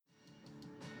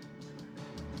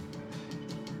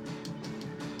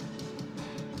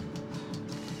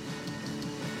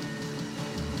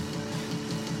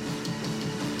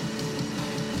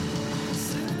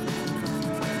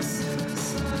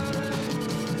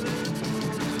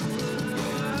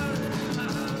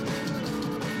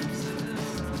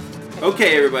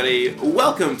Okay, everybody,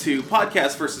 welcome to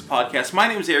Podcast vs. Podcast. My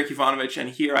name is Eric Ivanovich,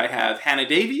 and here I have Hannah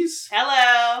Davies.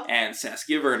 Hello. And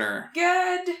Saskia Werner.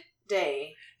 Good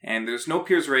day. And there's no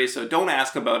Piers Ray, so don't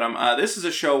ask about them. This is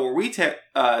a show where we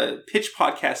pitch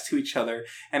podcasts to each other,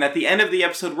 and at the end of the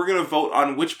episode, we're going to vote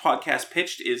on which podcast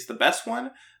pitched is the best one.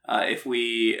 If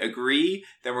we agree,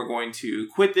 then we're going to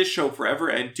quit this show forever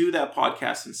and do that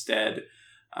podcast instead.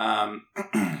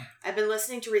 I've been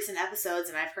listening to recent episodes,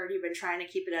 and I've heard you've been trying to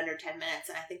keep it under 10 minutes,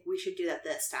 and I think we should do that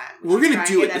this time. We're going to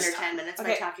do it this this under time. 10 minutes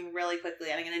by talking really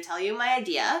quickly, and I'm going to tell you my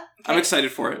idea. I'm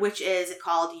excited for it. Which is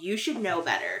called You Should Know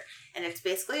Better. And it's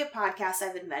basically a podcast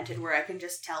I've invented where I can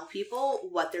just tell people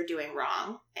what they're doing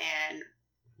wrong and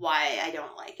why I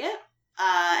don't like it.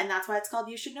 And that's why it's called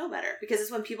You Should Know Better. Because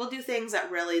it's when people do things that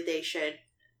really they should...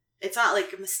 It's not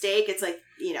like a mistake. It's like,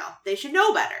 they should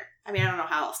know better. I mean, I don't know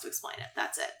how else to explain it.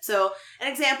 That's it. So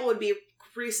an example would be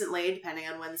recently, depending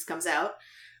on when this comes out,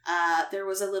 there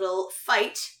was a little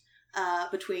fight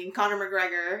between Conor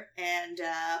McGregor and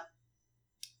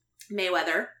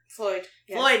Mayweather. Floyd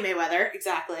Mayweather,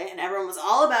 exactly. And everyone was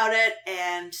all about it.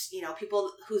 And,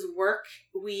 people whose work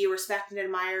we respect and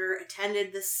admire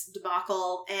attended this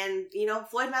debacle. And,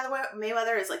 Floyd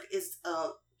Mayweather is a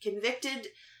convicted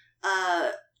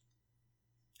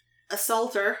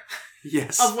assaulter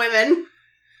of women.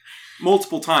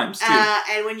 Multiple times, too.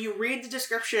 And when you read the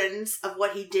descriptions of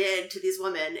what he did to these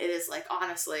women, it is,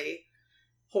 honestly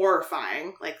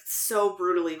horrifying. So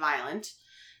brutally violent.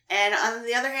 And on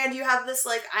the other hand, you have this,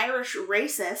 Irish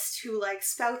racist who,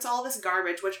 spouts all this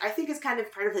garbage, which I think is kind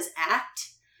of part of his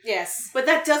act. Yes. But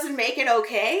that doesn't make it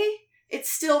okay.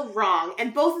 It's still wrong.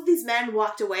 And both of these men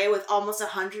walked away with almost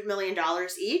 $100 million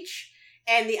each.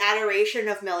 And the adoration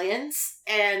of millions.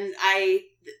 And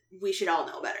we should all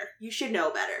know better. You should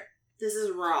know better. This is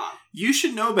wrong. You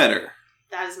should know better.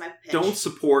 That is my pitch. Don't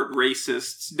support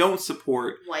racists. Don't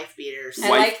support wife beaters. I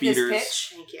like this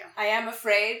pitch. Thank you. I am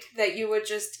afraid that you would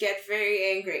just get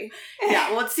very angry.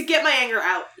 Yeah, well, it's to get my anger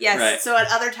out. Yes. Right. So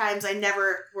at other times, I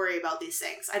never worry about these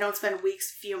things. I don't spend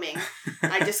weeks fuming.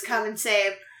 I just come and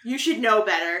say, you should know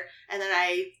better. And then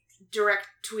I direct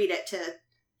tweet it to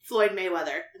Floyd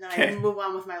Mayweather. And then I move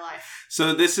on with my life.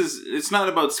 So it's not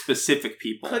about specific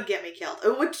people. Could get me killed.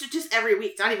 Which just every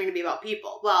week. It's not even going to be about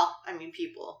people. Well, I mean,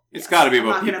 people. It's got to be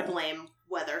about people. I'm not going to blame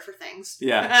weather for things.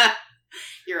 Yeah.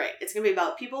 You're right. It's going to be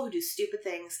about people who do stupid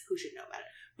things who should know better.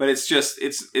 But it's just,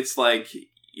 it's like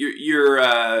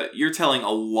you're telling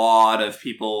a lot of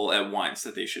people at once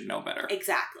that they should know better.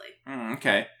 Exactly.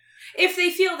 Okay. If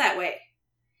they feel that way.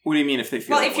 What do you mean if they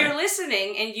feel that way? Well, if you're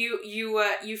listening and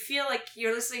you feel like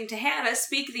you're listening to Hannah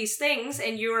speak these things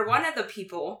and you're one of the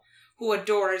people who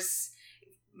adores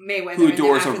Mayweather, who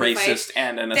adores a racist fight,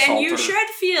 and an assaulter, then you should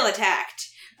feel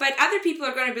attacked. But other people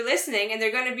are going to be listening and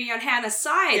they're going to be on Hannah's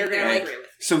side. They're going to agree with me.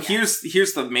 So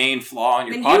here's the main flaw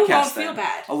in your then podcast. You won't feel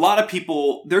bad. A lot of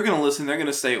people, they're going to listen. They're going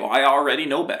to say, "Oh, I already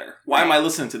know better. Why am I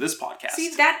listening to this podcast?"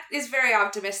 See, that is very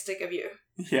optimistic of you.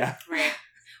 Yeah. Right.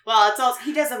 Well, it's also,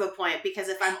 he does have a point, because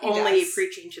if I'm only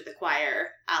preaching to the choir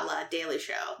a la Daily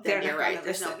Show, then you're right.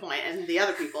 There's no point. And the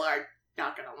other people are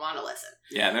not going to want to listen.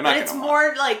 Yeah, they're not going to want.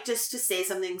 But it's more just to say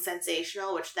something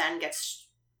sensational, which then gets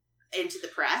into the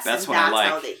press. That's and what I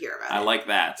like. That's how they hear about it. I like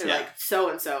that. They're like,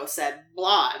 so-and-so said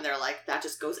blah. And they're like, that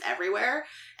just goes everywhere.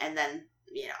 And then,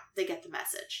 they get the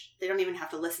message. They don't even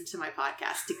have to listen to my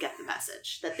podcast to get the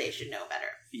message that they should know better.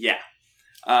 Yeah.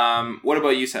 What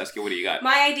about you, Saskia? What do you got?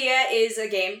 My idea is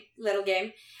a little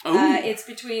game. It's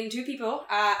between two people.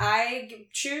 I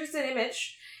choose an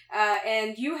image,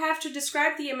 and you have to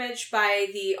describe the image by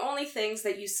the only things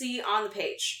that you see on the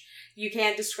page. You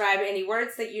can't describe any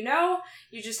words that you know.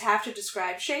 You just have to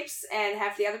describe shapes and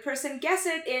have the other person guess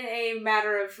it in a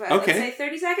matter of, let's say,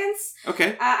 30 seconds.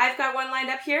 Okay. I've got one lined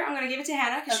up here. I'm going to give it to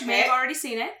Hannah because she may have already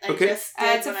seen it. Okay. It's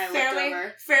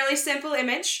a fairly simple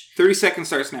image. 30 seconds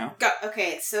starts now. Go.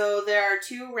 Okay, so there are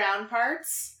two round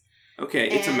parts. Okay,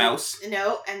 it's a mouse.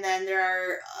 No, and then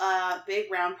there are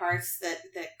big round parts that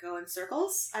go in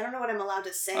circles. I don't know what I'm allowed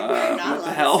to say. What I'm not allowed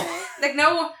the hell? to say. Like,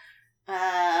 no...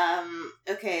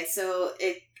 Okay, so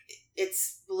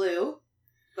it's blue,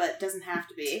 but doesn't have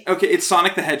to be. Okay, it's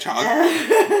Sonic the Hedgehog.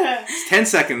 It's 10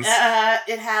 seconds.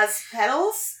 It has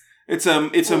pedals. It's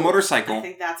a motorcycle. I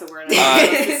think that's a word I'm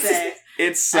supposed to say.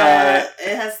 It's it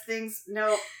has things.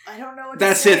 No, I don't know what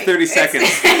that's to say. it, 30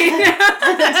 seconds.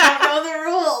 I don't know the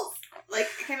rules.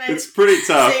 Can I It's pretty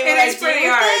tough. It is pretty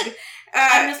hard.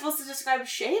 I'm just supposed to describe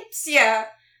shapes? Yeah.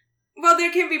 Well,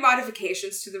 there can be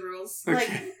modifications to the rules.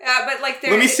 Okay. But let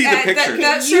me see the picture.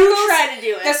 You try to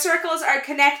do it. The circles are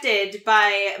connected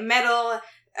by metal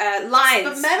lines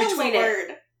but metal's between a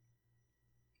word.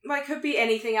 Well, it could be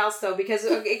anything else though, because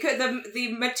it could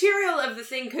the material of the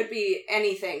thing could be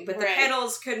anything, but the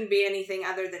pedals couldn't be anything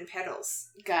other than pedals.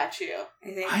 Got you.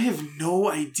 I think. I have no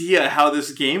idea how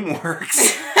this game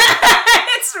works.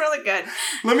 It's really good.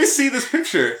 Let me see this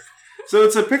picture. So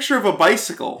it's a picture of a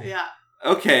bicycle. Yeah.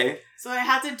 Okay. So I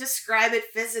have to describe it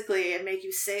physically and make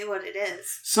you say what it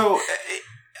is. So,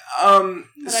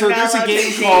 But so I'm not there's a allowed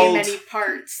game to called. name any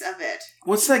parts of it.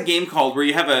 What's that game called where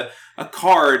you have a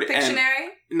card Pictionary?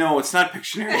 and no, it's not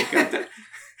Pictionary. Got that.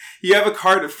 You have a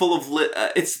card full of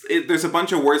there's a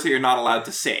bunch of words that you're not allowed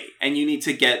to say, and you need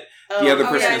to get the other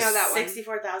person. Yeah, I know that one.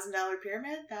 $64,000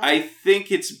 pyramid. I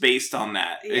think it's based on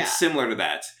that. Yeah. It's similar to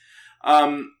that.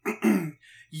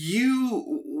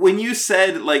 When you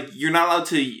said like you're not allowed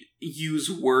to use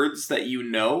words that you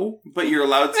know, but you're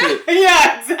allowed to.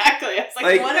 Yeah, exactly. It's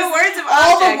like what the words of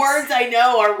all objects. the words I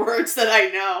know are words that I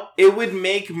know. It would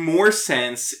make more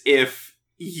sense if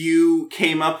you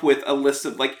came up with a list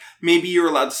of like maybe you're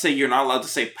allowed to say you're not allowed to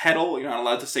say pedal, you're not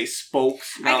allowed to say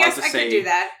spokes, you're not I guess allowed to I say could do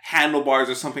that. handlebars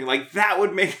or something like that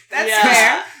would make. That's Yeah.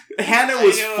 fair. Hannah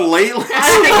was I know. flailing.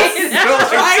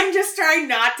 I'm just trying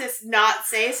not to not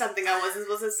say something I wasn't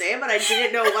supposed to say, but I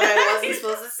didn't know what I wasn't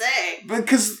supposed to say.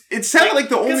 Because it sounded like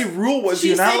the only rule was She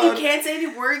you're not said allowed. you can't say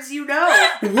any words you know.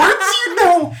 Words you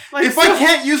know. Like, If I so-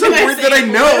 can't use a can I word say that I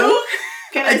know, blue?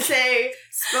 Can I I- say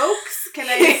spokes? Can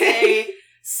I say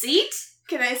seat?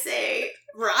 Can I say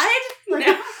ride? Like,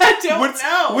 No. I don't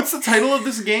know. what's the title of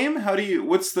this game?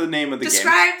 What's the name of the game?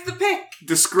 Describe the pick.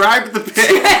 Describe the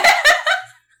pick.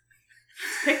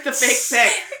 Pick the fake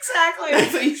pick. Exactly.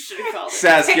 That's what you should have called it.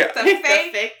 Saskia, Pick the Pick the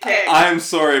fake. fake pick. I'm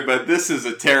sorry, but this is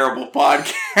a terrible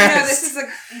podcast. No, this is a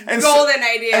And so- golden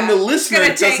idea. and the It's listener gonna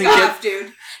doesn't take get- off,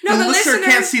 dude. No, the listener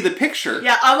can't see the picture.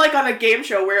 Yeah, unlike on a game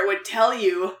show where it would tell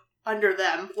you under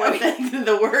them what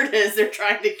the word is they're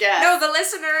trying to get. No, the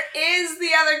listener is the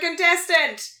other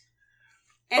contestant.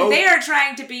 And Oh. they are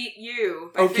trying to beat you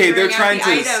by Okay, they're figuring out trying the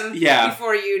to- item yeah.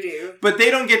 before you do. But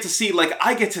they don't get to see, like,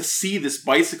 I get to see this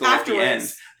bicycle at the end.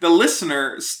 Afterwards. The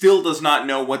listener still does not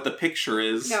know what the picture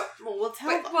is. No. Well, we'll tell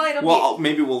But, them. well, it'll Well,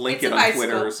 maybe we'll link It's it a on bicycle.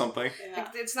 Twitter or something. Yeah.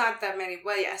 it's not that many.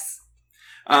 Well, yes.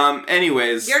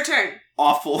 Anyways, Your turn.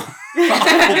 awful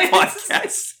podcast.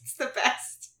 It's the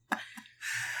best.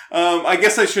 I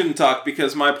guess I shouldn't talk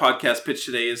because my podcast pitch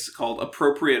today is called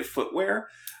Appropriate Footwear.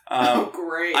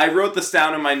 Great. I wrote this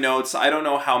down in my notes. I don't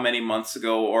know how many months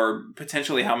ago or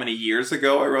potentially how many years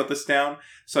ago I wrote this down.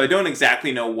 So I don't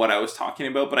exactly know what I was talking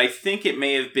about, but I think it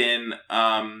may have been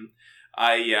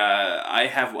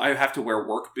I have to wear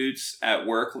work boots at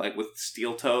work, like with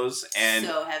steel toes, and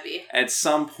so heavy. at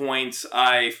some point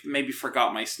I maybe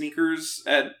forgot my sneakers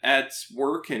at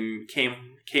work and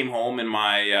came home in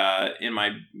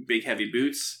my big heavy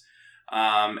boots.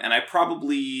 And I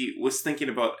probably was thinking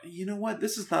about, you know what,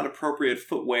 this is not appropriate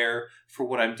footwear for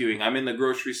what I'm doing. I'm in the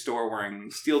grocery store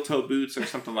wearing steel toe boots or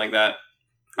something like that.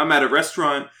 I'm at a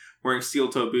restaurant wearing steel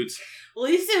toe boots. Well,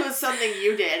 at least it was something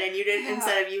you did, and you didn't, Yeah.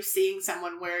 instead of you seeing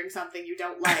someone wearing something you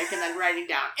don't like and then writing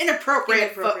down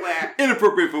inappropriate footwear.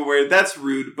 Inappropriate footwear, that's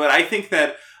rude. But I think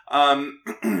that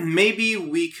maybe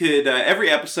we could, every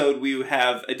episode we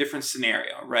have a different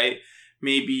scenario, right?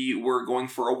 Maybe we're going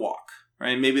for a walk.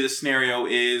 Right? Maybe the scenario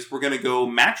is we're going to go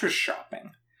mattress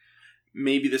shopping.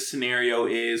 Maybe the scenario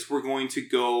is we're going to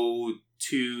go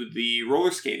to the roller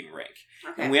skating rink.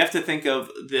 Okay. And we have to think of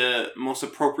the most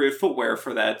appropriate footwear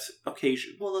for that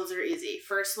occasion. Well, those are easy.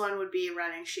 First one would be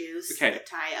running shoes Okay. that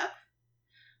tie up.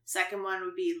 Second one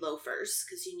would be loafers,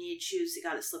 because you need shoes that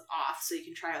gotta slip off so you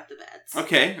can try out the beds.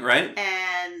 Okay, right?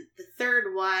 And the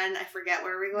third one, I forget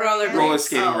where we're going. Roller again. Roller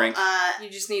skating rink. You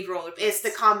just need roller It's plates.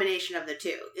 the combination of the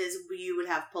two. Is you would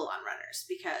have pull-on runners,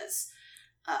 because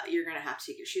you're gonna have to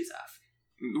take your shoes off.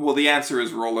 Well, the answer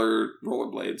is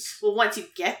rollerblades. Well, once you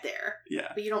get there,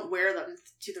 Yeah. but you don't wear them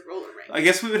to the roller rink. I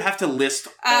guess we would have to list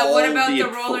all what about the the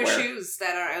roller footwear. shoes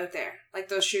that are out there? Like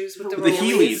those shoes with the The roller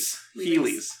Heelys.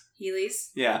 Heelys. Heelys.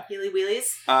 Yeah. Heely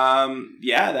wheelies.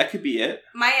 Yeah, that could be it.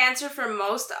 My answer for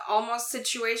almost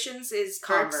situations is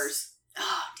Converse.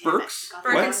 Oh, damn Birks? it.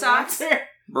 Birkenstocks.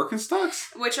 Birkenstocks?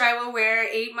 which I will wear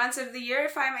 8 months of the year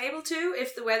if I'm able to,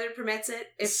 if the weather permits it.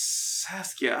 If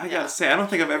Saskia, I Yeah. gotta say, I don't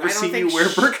think I've ever I don't seen think you wear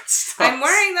sh- Birkenstocks. I'm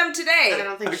wearing them I today.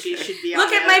 don't think she Okay. should be Look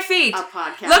on at my feet. a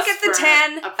podcast. Look at the for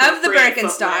tan of the appropriate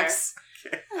Birkenstocks.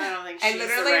 footwear. I don't think I she's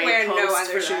literally the right wear no host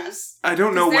other for that. shoes. I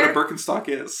don't know Is what a there- Birkenstock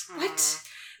is. What?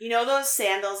 You know those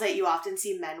sandals that you often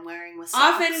see men wearing with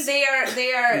socks? Often they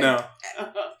are No.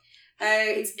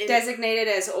 It's designated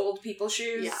as old people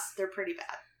shoes. Yeah, they're pretty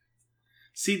bad.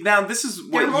 See, now this is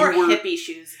what They're more you were hippie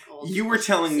shoes than old you were people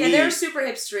telling Yeah, me. they're super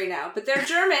hipstery now, but they're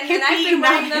German, shoes. and I've Hippie, been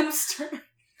wearing not them. hipster.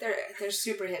 They're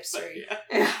super hipstery.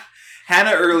 Yeah.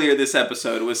 Hannah earlier this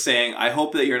episode was saying, I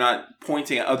hope that you're not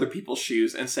pointing at other people's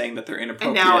shoes and saying that they're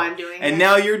inappropriate. And now I'm doing it. And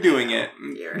now you're doing it.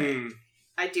 You're right.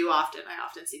 I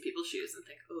often see people's shoes and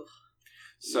think, ooh.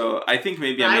 So I think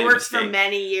maybe I made a worked mistake. for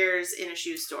many years in a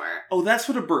shoe store. Oh, that's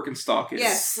what a Birkenstock is.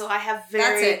 Yes. So I have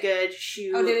very good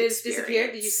shoe Oh, did it experience.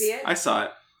 disappear? Did you see it? I saw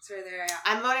it. It's right there, yeah.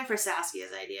 I'm voting for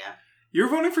Saskia's idea. You're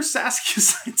voting for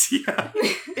Saskia's idea.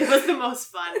 It was the most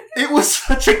fun. It was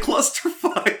such a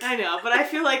clusterfuck. I know, but I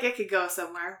feel like it could go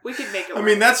somewhere. We could make it work. I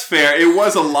mean, that's fair. It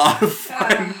was a lot of fun.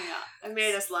 Yeah, it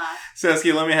made us laugh.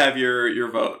 Saskia, let me have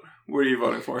your vote. What are you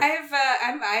voting for? I think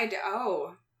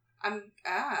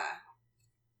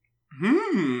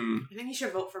I think you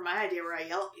should vote for my idea where I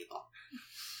yell at people.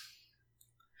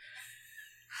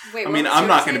 Wait, I mean, I'm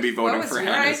not going to be voting for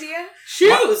your Hannah's. idea?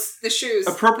 Shoes! The shoes.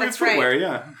 Appropriate That's footwear, right.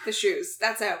 yeah. The shoes.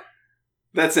 That's out.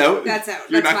 That's out? That's out.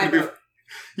 You're That's not my gonna vote.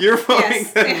 You're voting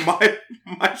Yes. that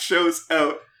my show's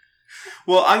out.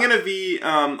 Well, I'm going to be...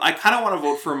 I kind of want to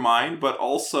vote for mine, but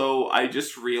also I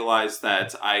just realized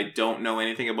that I don't know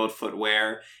anything about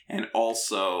footwear, and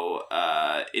also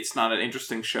it's not an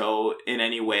interesting show in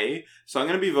any way. So I'm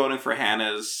going to be voting for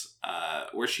Hannah's,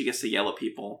 where she gets to yell at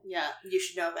people. Yeah, you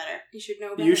should know better. You should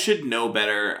know better. You should know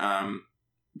better,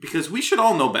 because we should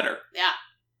all know better. Yeah.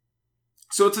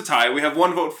 So it's a tie. We have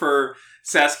one vote for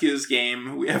Saskia's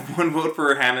game. We have one vote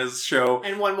for Hannah's show.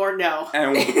 And one more no.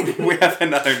 And we have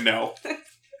another no.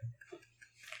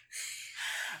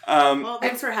 Well,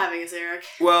 thanks for having us, Eric.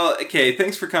 Well, okay.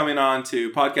 Thanks for coming on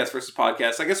to Podcast versus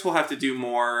Podcast. I guess we'll have to do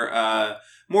more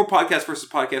Podcast versus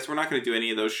Podcast. We're not going to do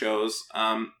any of those shows.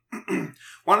 Why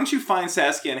don't you find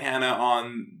Saskia and Hannah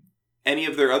on any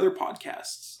of their other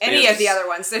podcasts? Any of the other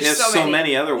ones. There's so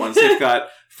many other ones. They've got,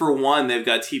 for one, they've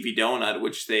got TV Donut,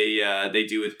 which they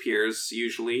do with peers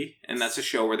usually, and that's a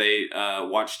show where they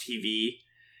watch TV.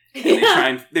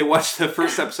 And they watch the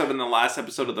first episode and the last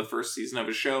episode of the first season of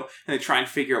a show, and they try and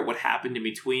figure out what happened in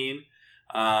between.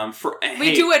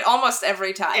 We do it almost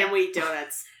every time. And we eat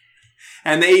donuts.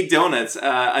 And they eat donuts.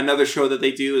 Another show that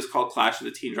they do is called Clash of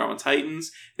the Teen Drama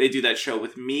Titans. They do that show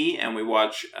with me, and we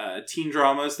watch teen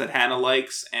dramas that Hannah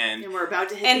likes. And we're about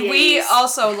to hit and the 80s. We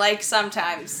also like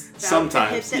sometimes.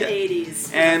 Sometimes. To hit the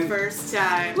 80s. And for the first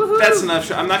time. Woohoo! That's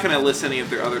enough. I'm not going to list any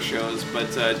of their other shows,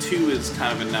 but 2 is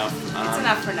kind of enough. It's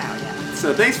enough for now, yeah.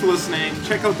 So thanks for listening.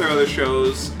 Check out their other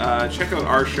shows. Check out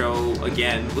our show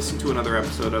again. Listen to another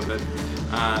episode of it.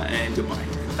 And goodbye.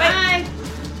 Bye.